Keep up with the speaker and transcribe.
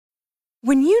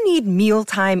When you need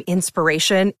mealtime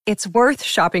inspiration, it's worth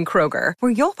shopping Kroger,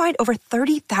 where you'll find over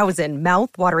 30,000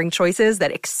 mouth-watering choices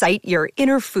that excite your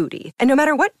inner foodie. And no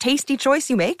matter what tasty choice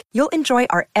you make, you'll enjoy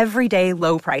our everyday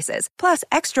low prices, plus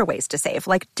extra ways to save,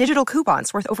 like digital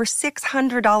coupons worth over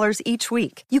 $600 each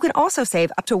week. You can also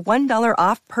save up to $1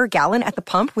 off per gallon at the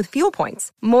pump with fuel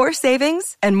points. More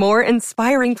savings and more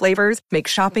inspiring flavors make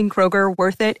shopping Kroger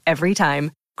worth it every time.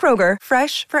 Kroger,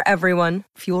 fresh for everyone.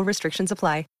 Fuel restrictions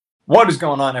apply. What is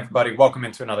going on, everybody? Welcome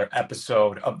into another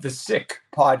episode of the Sick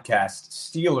Podcast.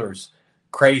 Steelers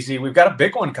crazy. We've got a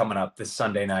big one coming up this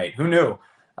Sunday night. Who knew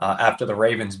after the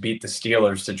Ravens beat the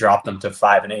Steelers to drop them to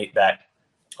 5-8 that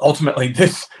ultimately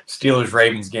this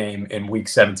Steelers-Ravens game in Week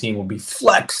 17 will be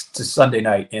flexed to Sunday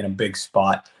night in a big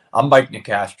spot. I'm Mike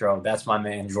Nicastro. That's my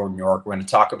man, Jordan York. We're going to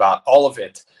talk about all of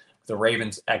it with the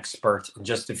Ravens expert in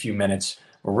just a few minutes.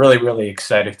 We're really, really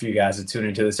excited for you guys to tune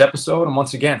into this episode. And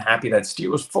once again, happy that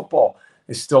Steelers football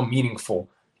is still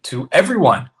meaningful to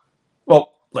everyone.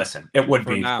 Well, listen, it would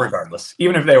be regardless.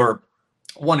 Even if they were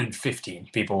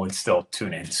 1-15, people would still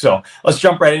tune in. So let's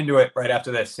jump right into it right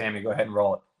after this. Sammy, go ahead and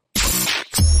roll it.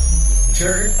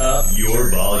 Turn up your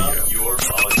volume.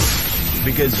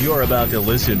 Because you're about to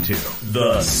listen to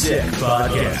The Sick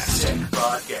Podcast.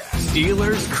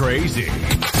 Steelers crazy.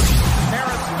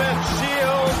 Harris Smith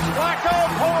shields. Flacco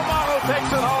Polamalu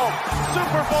takes it home.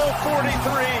 Super Bowl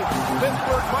 43.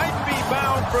 Pittsburgh might be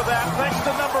bound for that next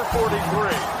to number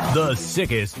 43. The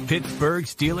sickest Pittsburgh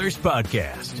Steelers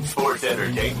podcast. Sports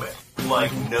entertainment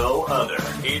like no other.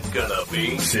 It's gonna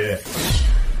be sick.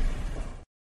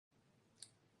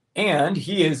 And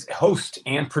he is host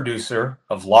and producer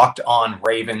of Locked On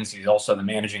Ravens. He's also the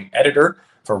managing editor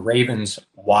for Ravens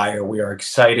Wire. We are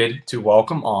excited to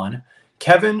welcome on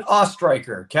Kevin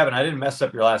Ostreicher. Kevin, I didn't mess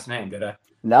up your last name, did I?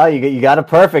 No, you got it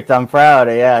perfect. I'm proud.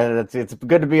 Yeah, it's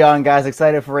good to be on, guys.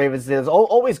 Excited for Ravens. There's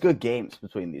always good games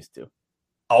between these two.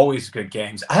 Always good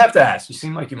games. I have to ask, you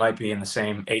seem like you might be in the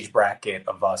same age bracket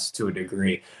of us to a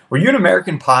degree. Were you an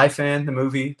American Pie fan, the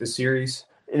movie, the series?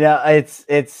 Yeah,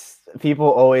 it's people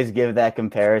always give that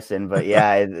comparison, but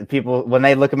yeah, people, when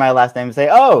they look at my last name, say,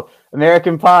 oh,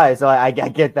 American Pie. So I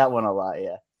get that one a lot,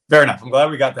 yeah. Fair enough. I'm glad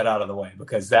we got that out of the way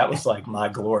because that was like my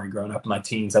glory growing up in my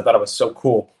teens. I thought it was so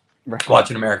cool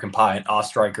watching American Pie, and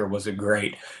Ostreicher was a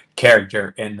great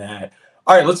character in that.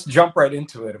 All right, let's jump right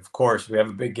into it. Of course, we have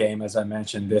a big game, as I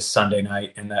mentioned, this Sunday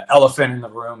night, and the elephant in the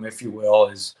room, if you will,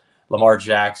 is Lamar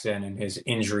Jackson and his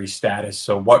injury status.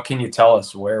 So what can you tell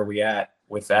us? Where are we at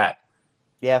with that?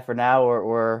 Yeah, for now,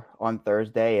 we're on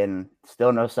Thursday, and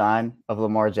still no sign of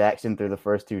Lamar Jackson through the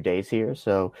first 2 days here.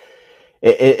 So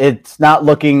it's not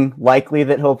looking likely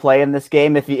that he'll play in this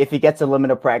game. If he gets a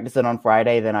limited practice on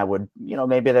Friday, then I would,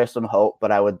 maybe there's some hope,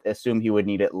 but I would assume he would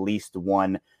need at least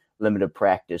one limited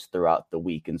practice throughout the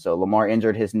week. And so Lamar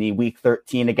injured his knee Week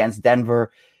 13 against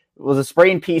Denver. It was a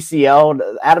sprained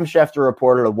PCL. Adam Schefter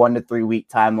reported a 1 to 3 week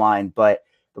timeline, but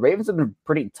the Ravens have been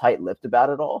pretty tight-lipped about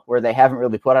it all, where they haven't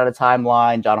really put out a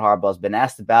timeline. John Harbaugh's been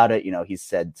asked about it. He's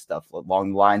said stuff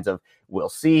along the lines of, we'll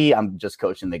see. I'm just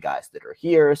coaching the guys that are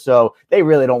here. So they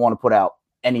really don't want to put out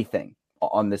anything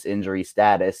on this injury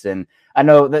status. And I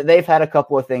know that they've had a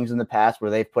couple of things in the past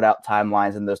where they've put out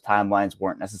timelines, and those timelines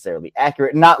weren't necessarily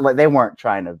accurate. Not like they weren't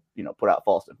trying to, put out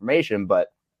false information,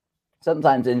 but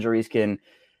sometimes injuries can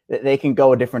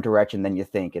go a different direction than you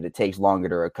think, and it takes longer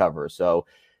to recover. So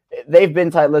they've been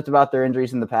tight-lipped about their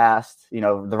injuries in the past.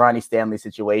 The Ronnie Stanley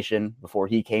situation, before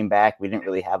he came back, we didn't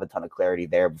really have a ton of clarity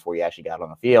there before he actually got on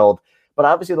the field. But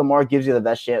obviously, Lamar gives you the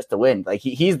best chance to win. Like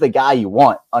he's the guy you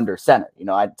want under center.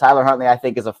 Tyler Huntley, I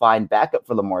think, is a fine backup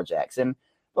for Lamar Jackson,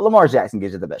 but Lamar Jackson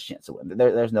gives you the best chance to win.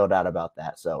 There's no doubt about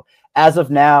that. So as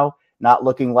of now, not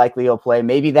looking likely he'll play.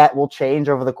 Maybe that will change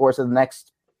over the course of the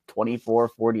next 24,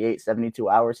 48, 72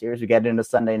 hours here as we get into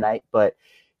Sunday night. But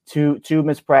two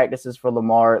missed practices for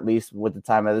Lamar, at least with the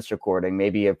time of this recording.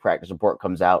 Maybe a practice report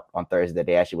comes out on Thursday that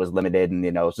he actually was limited, and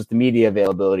it's just the media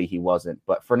availability he wasn't.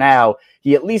 But for now,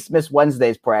 he at least missed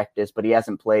Wednesday's practice, but he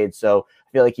hasn't played, so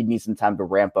I feel like he needs some time to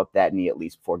ramp up that knee at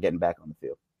least before getting back on the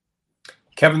field.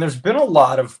 Kevin, there's been a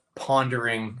lot of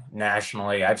pondering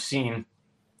nationally. I've seen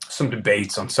some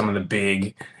debates on some of the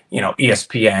big,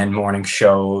 ESPN morning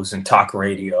shows and talk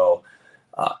radio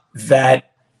that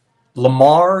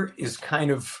Lamar is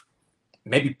kind of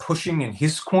maybe pushing in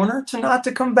his corner to not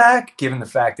to come back, given the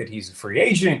fact that he's a free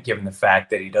agent, given the fact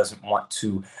that he doesn't want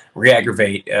to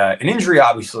re-aggravate an injury,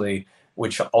 obviously,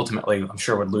 which ultimately I'm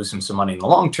sure would lose him some money in the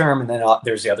long term. And then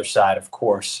there's the other side, of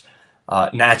course,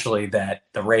 naturally, that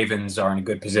the Ravens are in a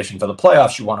good position for the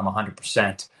playoffs. You want them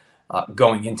 100%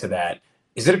 going into that.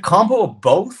 Is it a combo of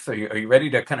both? Are you ready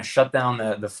to kind of shut down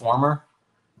the former?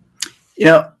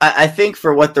 I think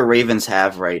for what the Ravens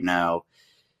have right now,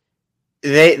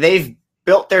 they've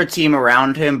built their team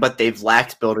around him, but they've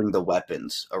lacked building the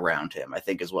weapons around him, I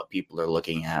think is what people are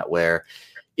looking at, where,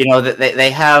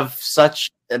 they have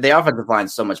the offensive line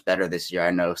is so much better this year. I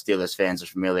know Steelers fans are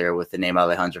familiar with the name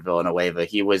Alejandro Villanueva.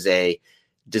 He was a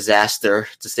disaster,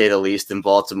 to say the least, in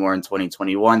Baltimore in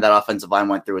 2021. That offensive line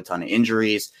went through a ton of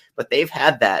injuries, but they've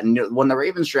had that. And when the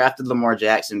Ravens drafted Lamar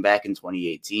Jackson back in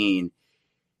 2018,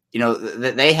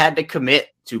 they had to commit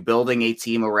to building a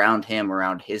team around him,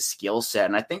 around his skill set.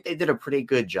 And I think they did a pretty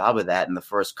good job of that in the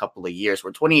first couple of years,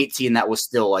 where 2018, that was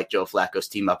still like Joe Flacco's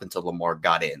team up until Lamar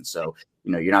got in. So,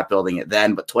 you're not building it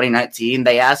then. But 2019,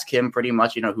 they ask him pretty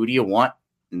much, who do you want?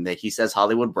 And he says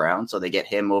Hollywood Brown. So they get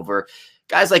him over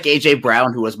guys like A.J.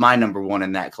 Brown, who was my number one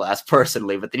in that class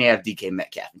personally. But then you have DK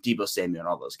Metcalf and Deebo Samuel and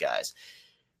all those guys.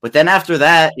 But then after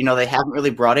that, they haven't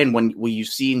really brought in when you've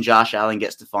seen Josh Allen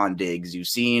get Stephon Diggs. You've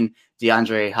seen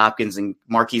DeAndre Hopkins and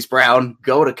Marquise Brown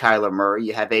go to Kyler Murray.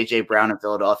 You have A.J. Brown in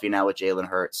Philadelphia now with Jalen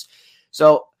Hurts.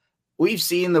 So we've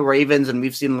seen the Ravens and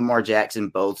we've seen Lamar Jackson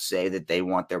both say that they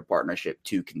want their partnership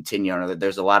to continue.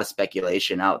 There's a lot of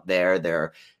speculation out there. There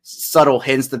are subtle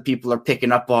hints that people are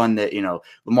picking up on that,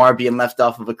 Lamar being left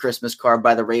off of a Christmas card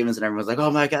by the Ravens and everyone's like, oh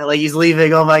my God, like he's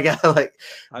leaving. Oh my God. Like,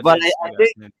 I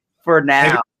think for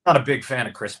now, not a big fan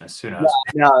of Christmas. Who knows?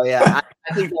 Yeah.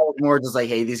 I think that was more just like,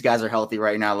 hey, these guys are healthy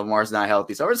right now. Lamar's not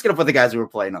healthy. So we're just going to put the guys who were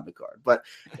playing on the card. But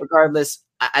regardless,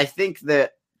 I think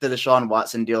that the Deshaun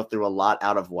Watson deal threw a lot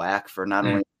out of whack for not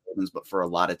only the Ravens, but for a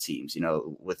lot of teams.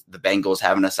 With the Bengals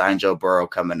having to sign Joe Burrow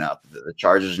coming up, the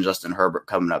Chargers and Justin Herbert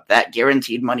coming up, that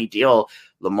guaranteed money deal,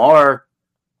 Lamar,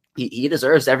 he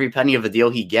deserves every penny of the deal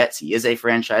he gets. He is a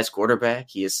franchise quarterback.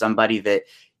 He is somebody that,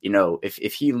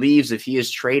 if he leaves, if he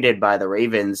is traded by the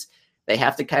Ravens, they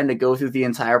have to kind of go through the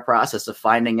entire process of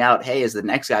finding out, hey, is the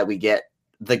next guy we get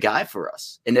the guy for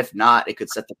us? And if not, it could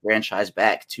set the franchise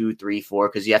back 2, 3, 4,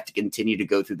 because you have to continue to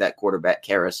go through that quarterback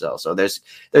carousel. So there's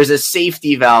a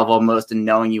safety valve almost in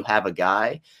knowing you have a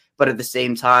guy, but at the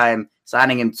same time,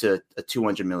 signing him to a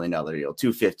 $200 million deal,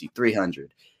 250,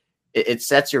 300, it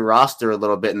sets your roster a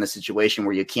little bit in the situation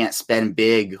where you can't spend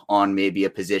big on maybe a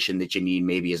position that you need,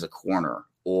 maybe as a corner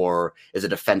or as a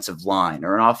defensive line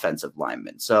or an offensive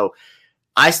lineman. So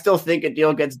I still think a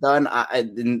deal gets done.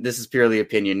 And this is purely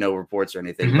opinion, no reports or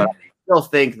anything, but I still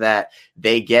think that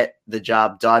they get the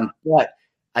job done. But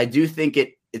I do think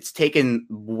it's taken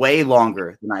way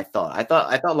longer than I thought. I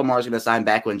thought Lamar's going to sign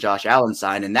back when Josh Allen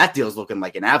signed, and that deal's looking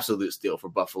like an absolute steal for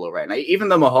Buffalo right now. Even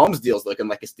the Mahomes deal's looking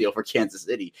like a steal for Kansas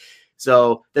City.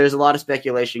 So there's a lot of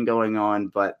speculation going on,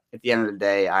 but at the end of the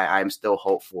day, I'm still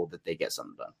hopeful that they get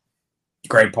something done.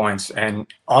 Great points. And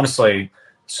honestly,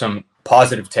 some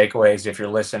positive takeaways if you're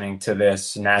listening to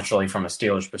this naturally from a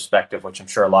Steelers perspective, which I'm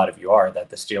sure a lot of you are, that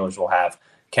the Steelers will have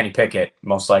Kenny Pickett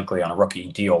most likely on a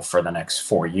rookie deal for the next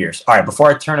 4 years. All right,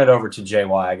 before I turn it over to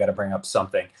JY, I got to bring up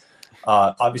something.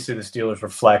 Obviously, the Steelers were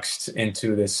flexed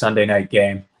into this Sunday night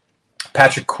game.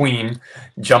 Patrick Queen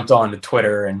jumped onto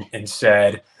Twitter and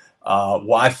said,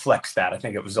 why flex that? I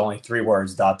think it was only 3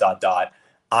 words, ...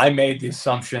 I made the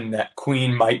assumption that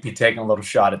Queen might be taking a little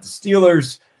shot at the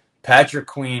Steelers. Patrick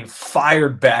Queen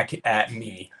fired back at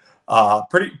me.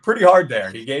 Pretty hard there.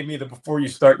 He gave me the before you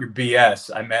start your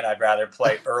BS. I meant I'd rather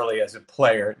play early as a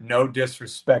player. No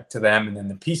disrespect to them. And then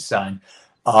the peace sign,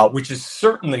 which is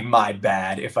certainly my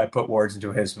bad if I put words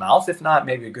into his mouth. If not,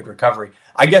 maybe a good recovery.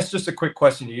 I guess just a quick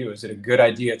question to you. Is it a good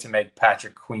idea to make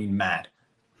Patrick Queen mad?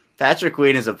 Patrick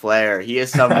Queen is a player. He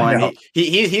is someone.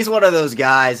 He's one of those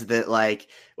guys that, like,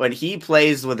 when he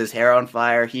plays with his hair on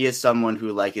fire, he is someone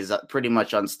who, like, is pretty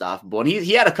much unstoppable. And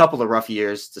he had a couple of rough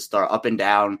years to start up and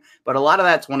down, but a lot of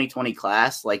that 2020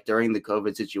 class, like during the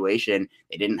COVID situation,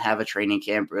 they didn't have a training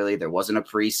camp really. There wasn't a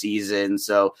preseason,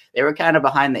 so they were kind of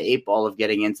behind the 8 ball of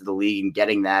getting into the league and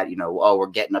getting that, we're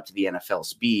getting up to the NFL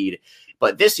speed.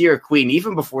 But this year, Queen,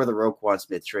 even before the Roquan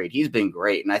Smith trade, he's been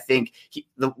great. And I think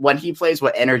when he plays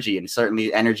with energy, and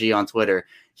certainly energy on Twitter,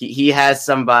 he has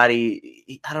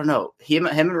somebody, I don't know, him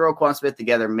and Roquan Smith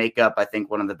together make up, I think,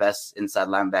 one of the best inside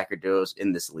linebacker duos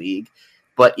in this league.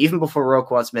 But even before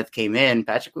Roquan Smith came in,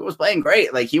 Patrick Queen was playing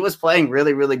great. Like, he was playing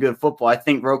really, really good football. I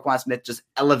think Roquan Smith just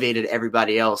elevated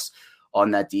everybody else on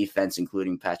that defense,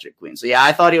 including Patrick Queen. So, yeah,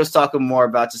 I thought he was talking more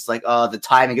about just like the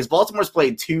timing, because Baltimore's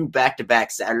played 2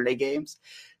 back-to-back Saturday games.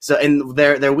 So, and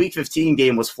their Week 15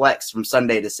 game was flexed from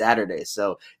Sunday to Saturday.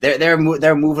 So they're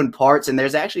moving parts, and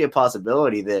there's actually a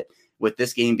possibility that with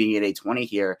this game being at 8:20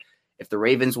 here, if the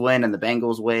Ravens win and the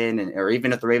Bengals win, or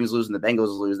even if the Ravens lose and the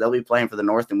Bengals lose, they'll be playing for the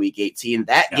North in Week 18.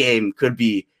 That game could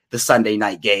be the Sunday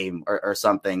night game or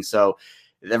something. So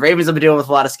the Ravens have been dealing with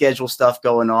a lot of schedule stuff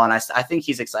going on. I think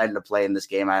he's excited to play in this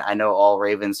game. I know all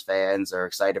Ravens fans are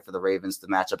excited for the Ravens to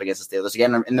match up against the Steelers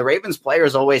again. And the Ravens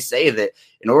players always say that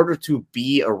in order to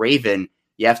be a Raven,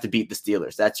 you have to beat the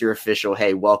Steelers. That's your official,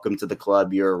 hey, welcome to the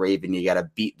club. You're a Raven. You got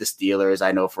to beat the Steelers.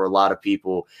 I know for a lot of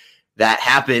people that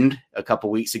happened a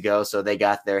couple weeks ago, so they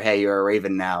got their, hey, you're a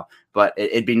Raven now. But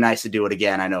it'd be nice to do it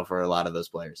again, I know, for a lot of those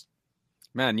players.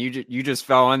 Man, you just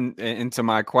fell into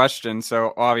my question.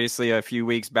 So obviously a few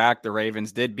weeks back, the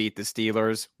Ravens did beat the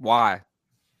Steelers. Why?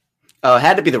 Oh, it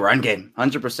had to be the run game,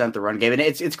 100% the run game. And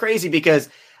it's crazy because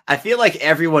I feel like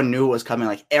everyone knew it was coming.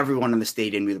 Like everyone in the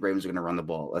stadium knew the Ravens were going to run the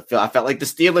ball. I felt like the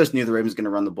Steelers knew the Ravens were going to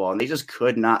run the ball, and they just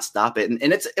could not stop it. And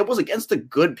it was against a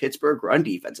good Pittsburgh run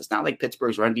defense. It's not like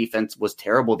Pittsburgh's run defense was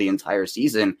terrible the entire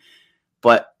season.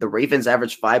 But the Ravens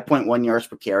averaged 5.1 yards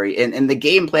per carry, and the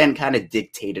game plan kind of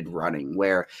dictated running,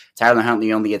 where Tyler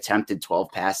Huntley only attempted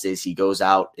 12 passes. He goes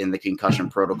out in the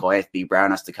concussion protocol. Anthony Brown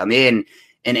has to come in,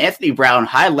 and Anthony Brown,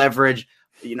 high leverage.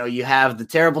 You have the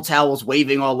terrible towels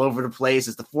waving all over the place.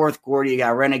 It's the fourth quarter. You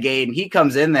got Renegade, and he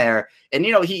comes in there, and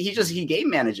he game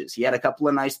manages. He had a couple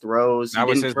of nice throws. That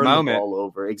was his moment. The ball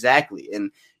over exactly, and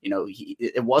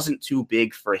it wasn't too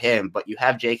big for him. But you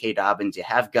have J.K. Dobbins, you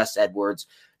have Gus Edwards.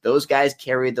 Those guys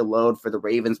carried the load for the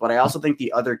Ravens. But I also think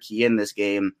the other key in this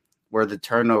game were the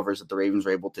turnovers that the Ravens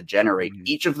were able to generate,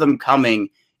 each of them coming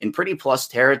in pretty plus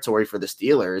territory for the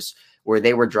Steelers, where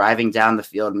they were driving down the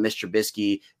field. And Mr.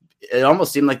 Trubisky, it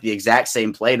almost seemed like the exact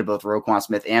same play to both Roquan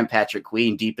Smith and Patrick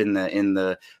Queen deep in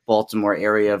the Baltimore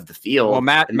area of the field. Well,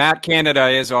 Matt Canada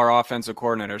is our offensive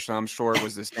coordinator, so I'm sure it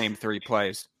was the same three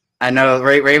plays. I know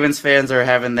Ravens fans are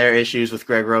having their issues with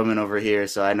Greg Roman over here,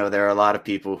 so I know there are a lot of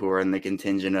people who are in the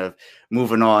contingent of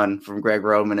moving on from Greg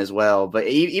Roman as well. But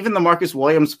even the Marcus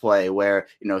Williams play where,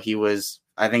 he was,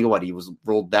 I think he was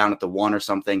rolled down at the 1 or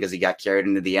something because he got carried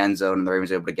into the end zone and the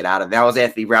Ravens were able to get out of it. That was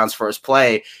Anthony Brown's first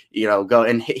play,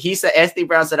 and he said, Anthony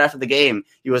Brown said after the game,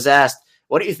 he was asked,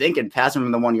 what are you thinking? Passing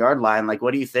from the 1 yard line. Like,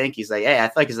 what do you think? He's like, hey, I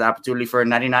think it's an opportunity for a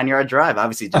 99-yard drive.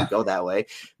 Obviously, it didn't go that way,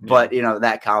 but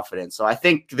that confidence. So I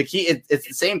think the key, it's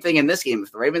the same thing in this game.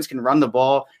 If the Ravens can run the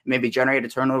ball, maybe generate a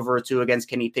turnover or two against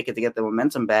Kenny Pickett to get the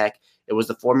momentum back, it was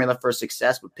the formula for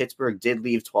success. But Pittsburgh did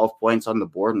leave 12 points on the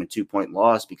board in a 2-point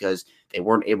loss because they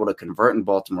weren't able to convert in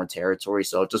Baltimore territory.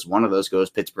 So if just one of those goes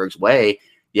Pittsburgh's way,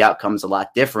 the outcome's a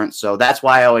lot different. So that's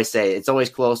why I always say it's always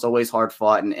close, always hard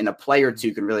fought, and a play or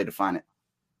two can really define it.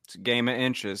 It's a game of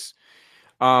inches.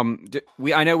 I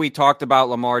know we talked about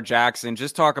Lamar Jackson.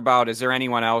 Just talk about, is there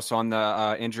anyone else on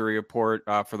the injury report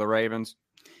for the Ravens?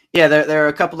 Yeah, there are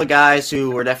a couple of guys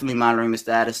who we're definitely monitoring the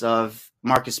status of.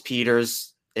 Marcus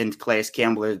Peters and Calais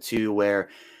Campbell are two, where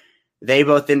they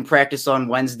both didn't practice on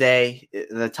Wednesday.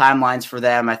 The timelines for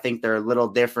them, I think they're a little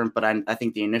different, but I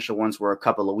think the initial ones were a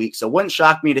couple of weeks. So it wouldn't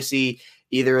shock me to see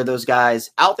either of those guys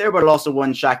out there, but it also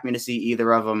wouldn't shock me to see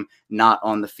either of them not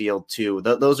on the field too.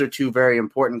 Those are two very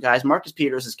important guys. Marcus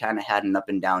Peters has kind of had an up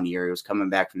and down year. He was coming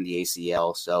back from the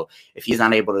ACL. So if he's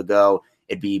not able to go,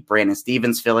 it'd be Brandon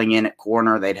Stevens filling in at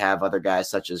corner. They'd have other guys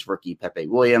such as rookie Pepe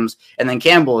Williams. And then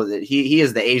Campbell, he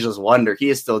is the ageless wonder. He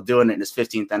is still doing it in his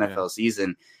 15th NFL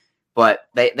season. But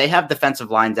they have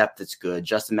defensive line depth that's good.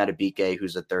 Justin Madubuike,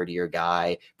 who's a third-year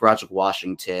guy. Broderick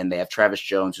Washington. They have Travis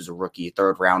Jones, who's a rookie,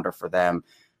 third-rounder for them.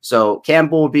 So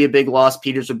Campbell would be a big loss.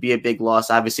 Peters would be a big loss.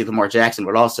 Obviously, Lamar Jackson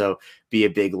would also be a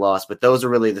big loss. But those are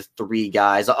really the three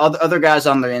guys. Other guys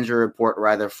on the injury report were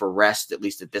either for rest, at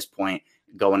least at this point,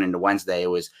 going into Wednesday. It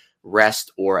was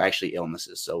rest or actually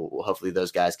illnesses. So hopefully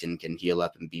those guys can heal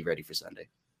up and be ready for Sunday.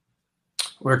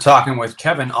 We're talking with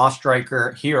Kevin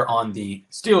Ostreicher here on the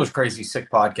Steelers Crazy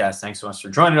Sick podcast. Thanks so much for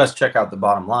joining us. Check out the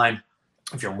bottom line.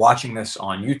 If you're watching this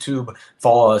on YouTube,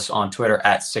 follow us on Twitter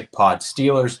at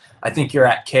SickPodSteelers. I think you're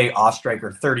at K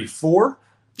Ostreicher34,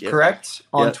 correct,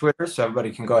 on Twitter. So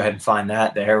everybody can go ahead and find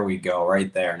that. There we go,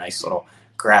 right there. Nice little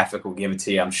graphic. We'll give it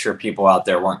to you. I'm sure people out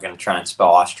there weren't going to try and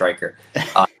spell Ostreicher.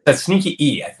 That's sneaky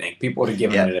E, I think. People would have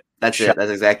given it a That's shot. it.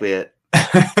 That's exactly it.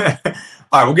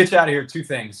 All right, we'll get you out of here. Two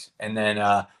things. And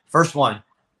then first one,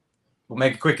 we'll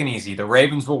make it quick and easy. The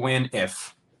Ravens will win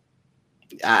if?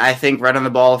 I think running the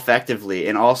ball effectively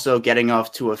and also getting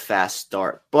off to a fast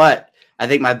start. But I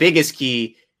think my biggest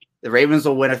key, the Ravens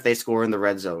will win if they score in the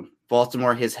red zone.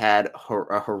 Baltimore has had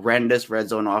a horrendous red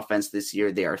zone offense this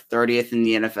year. They are 30th in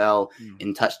the NFL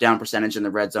in touchdown percentage in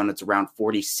the red zone. It's around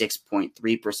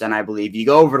 46.3%, I believe. You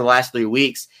go over the last 3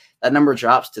 weeks, that number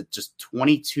drops to just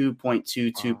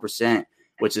 22.22%,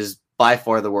 which is by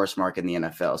far the worst mark in the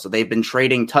NFL. So they've been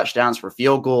trading touchdowns for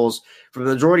field goals for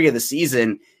the majority of the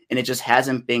season. and it just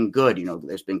hasn't been good.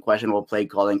 There's been questionable play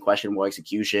calling, questionable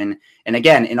execution. And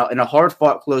again, in a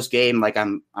hard-fought close game, like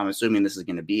I'm assuming this is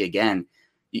going to be again,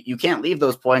 you can't leave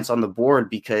those points on the board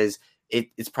because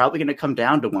it's probably going to come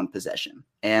down to one possession.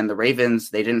 And the Ravens,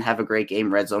 they didn't have a great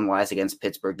game red zone-wise against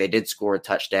Pittsburgh. They did score a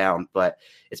touchdown, but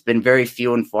it's been very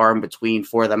few and far in between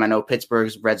for them. I know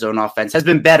Pittsburgh's red zone offense has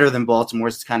been better than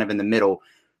Baltimore's. It's kind of in the middle.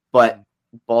 But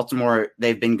Baltimore,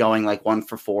 they've been going like 1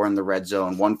 for 4 in the red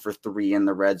zone, 1 for 3 in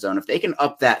the red zone. If they can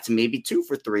up that to maybe 2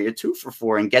 for 3 or 2 for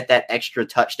 4 and get that extra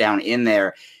touchdown in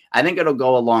there, I think it'll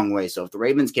go a long way. So if the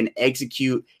Ravens can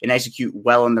execute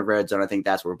well in the red zone, I think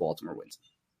that's where Baltimore wins.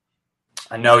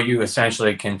 I know you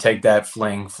essentially can take that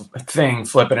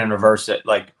flip it and reverse it,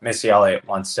 like Missy Elliott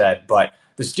once said, but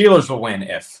the Steelers will win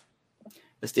if.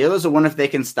 The Steelers will win if they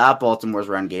can stop Baltimore's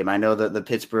run game. I know that the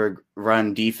Pittsburgh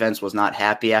run defense was not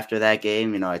happy after that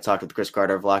game. I talked with Chris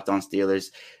Carter of Locked On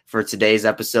Steelers for today's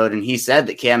episode, and he said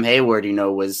that Cam Hayward,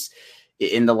 was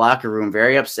in the locker room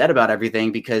very upset about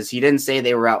everything because he didn't say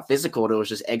they were out physical. It was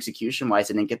just execution-wise,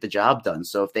 they didn't get the job done.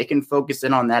 So if they can focus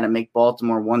in on that and make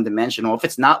Baltimore one-dimensional, if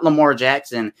it's not Lamar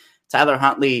Jackson, Tyler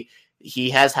Huntley, he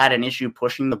has had an issue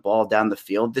pushing the ball down the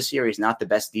field this year. He's not the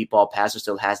best deep ball passer,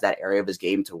 still has that area of his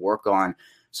game to work on.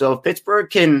 So if Pittsburgh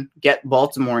can get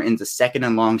Baltimore into 2nd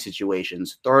and long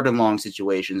situations, 3rd and long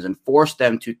situations, and force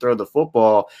them to throw the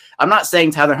football, I'm not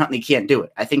saying Tyler Huntley can't do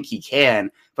it. I think he can,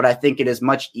 but I think it is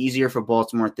much easier for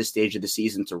Baltimore at this stage of the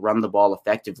season to run the ball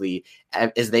effectively,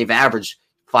 as they've averaged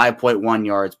 5.1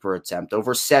 yards per attempt,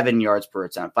 over 7 yards per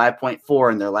attempt,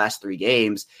 5.4 in their last 3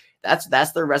 games.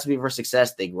 That's their recipe for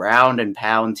success. They ground and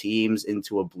pound teams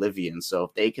into oblivion. So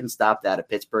if they can stop that, if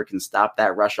Pittsburgh can stop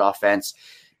that rush offense,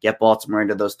 get Baltimore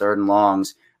into those 3rd and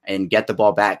longs, and get the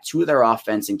ball back to their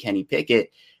offense and Kenny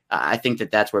Pickett, I think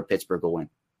that's where Pittsburgh will win.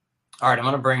 All right, I'm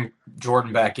going to bring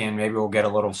Jordan back in. Maybe we'll get a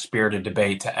little spirited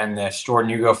debate to end this.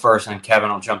 Jordan, you go first, and Kevin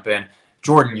will jump in.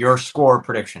 Jordan, your score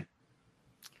prediction.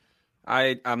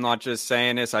 I'm not just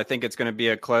saying this. I think it's going to be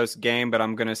a close game, but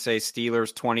I'm going to say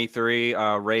Steelers 23,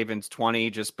 Ravens 20,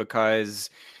 just because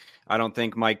I don't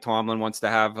think Mike Tomlin wants to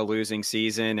have a losing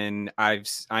season. And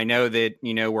I know that,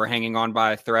 we're hanging on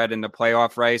by a thread in the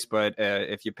playoff race, but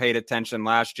if you paid attention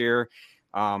last year,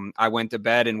 I went to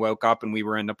bed and woke up and we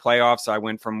were in the playoffs. I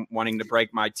went from wanting to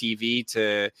break my TV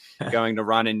to going to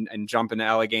run and jump in the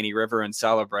Allegheny River and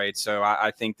celebrate. So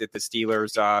I think that the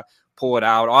Steelers pull it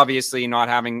out. Obviously not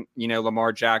having,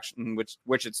 Lamar Jackson,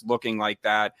 which it's looking like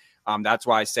that. That's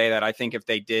why I say that. I think if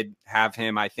they did have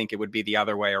him, I think it would be the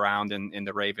other way around and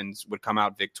the Ravens would come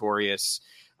out victorious.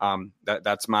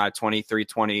 That's my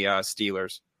 23-20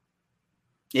 Steelers.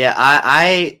 Yeah,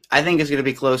 I think it's going to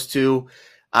be close too.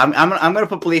 I'm going to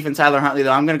put belief in Tyler Huntley,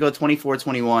 though. I'm going to go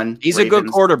 24-21. He's Ravens. A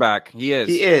good quarterback. He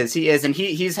is. And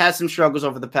he's had some struggles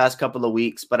over the past couple of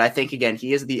weeks. But I think, again,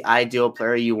 he is the ideal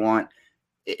player you want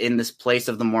in this place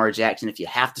of Lamar Jackson. If you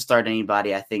have to start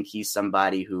anybody, I think he's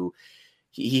somebody who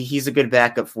he's a good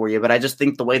backup for you. But I just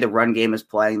think the way the run game is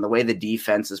playing, the way the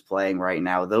defense is playing right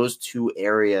now, those 2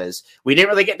 areas, we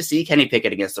didn't really get to see Kenny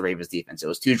Pickett against the Ravens defense. It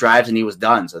was 2 drives and he was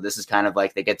done. So this is kind of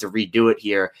like they get to redo it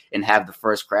here and have the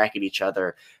first crack at each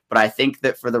other. But I think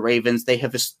that for the Ravens, they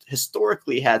have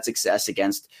historically had success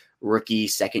against rookie,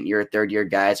 2nd year, 3rd year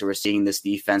guys who are seeing this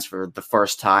defense for the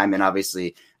first time. And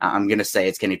obviously I'm going to say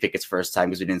it's Kenny Pickett's first time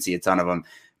because we didn't see a ton of them.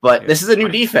 But this is a new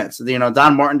defense.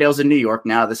 Don Martindale's in New York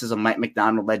now. This is a Mike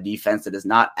Macdonald-led defense that is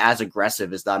not as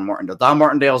aggressive as Don Martindale. Don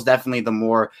Martindale is definitely the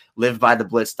more live by the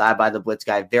blitz, die by the blitz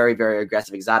guy. Very, very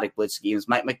aggressive, exotic blitz schemes.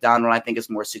 Mike Macdonald, I think, is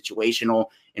more situational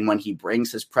in when he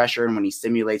brings his pressure and when he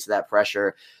simulates that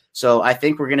pressure. So I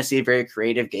think we're going to see a very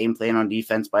creative game plan on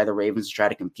defense by the Ravens to try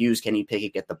to confuse Kenny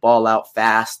Pickett, get the ball out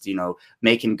fast,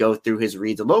 make him go through his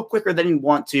reads a little quicker than he'd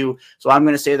want to. So I'm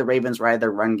going to say the Ravens ride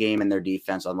their run game and their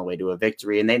defense on the way to a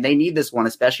victory. And they need this one,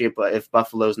 especially if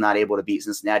Buffalo's not able to beat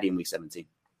Cincinnati in Week 17.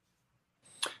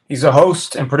 He's a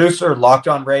host and producer, Locked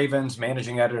On Ravens,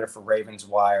 managing editor for Ravens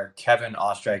Wire, Kevin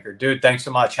Ostreicher. Dude, thanks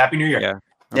so much. Happy New Year. Yeah,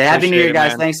 Happy New Year,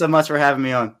 guys. Man. Thanks so much for having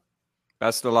me on.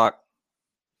 Best of luck.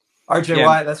 RJ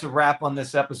White, that's a wrap on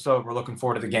this episode. We're looking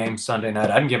forward to the game Sunday night.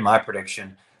 I didn't give my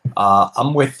prediction.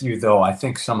 I'm with you, though. I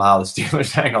think somehow the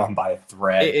Steelers hang on by a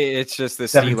thread. It's just the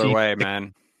Steeler way,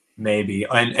 man. Maybe.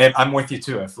 And I'm with you,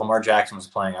 too. If Lamar Jackson was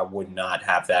playing, I would not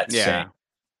have that same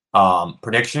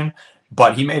prediction.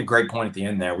 But he made a great point at the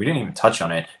end there. We didn't even touch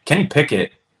on it. Kenny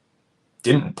Pickett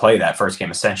didn't play that first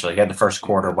game, essentially. He had the first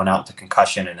quarter, went out to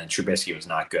concussion, and then Trubisky was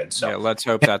not good. So let's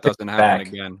hope that doesn't happen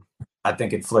again. I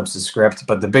think it flips the script.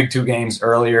 But the big 2 games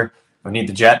earlier, we need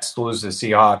the Jets to lose to the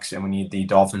Seahawks, and we need the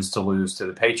Dolphins to lose to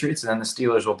the Patriots. And then the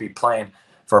Steelers will be playing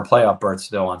for a playoff berth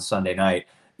still on Sunday night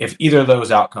If either of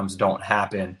those outcomes don't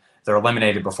happen, they're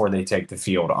eliminated before they take the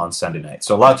field on Sunday night.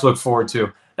 So a lot to look forward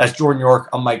to. That's Jordan York.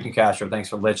 I'm Mike Nicastro. Thanks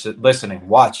for listening,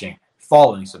 watching,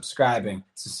 following, subscribing.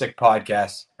 It's a Sick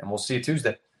Podcast, and we'll see you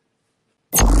Tuesday.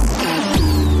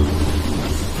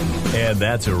 And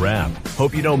that's a wrap.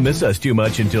 Hope you don't miss us too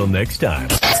much until next time.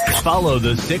 Follow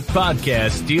the Sick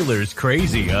Podcast Steelers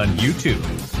Crazy on YouTube,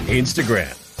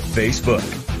 Instagram,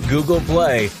 Facebook, Google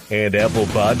Play, and Apple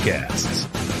Podcasts.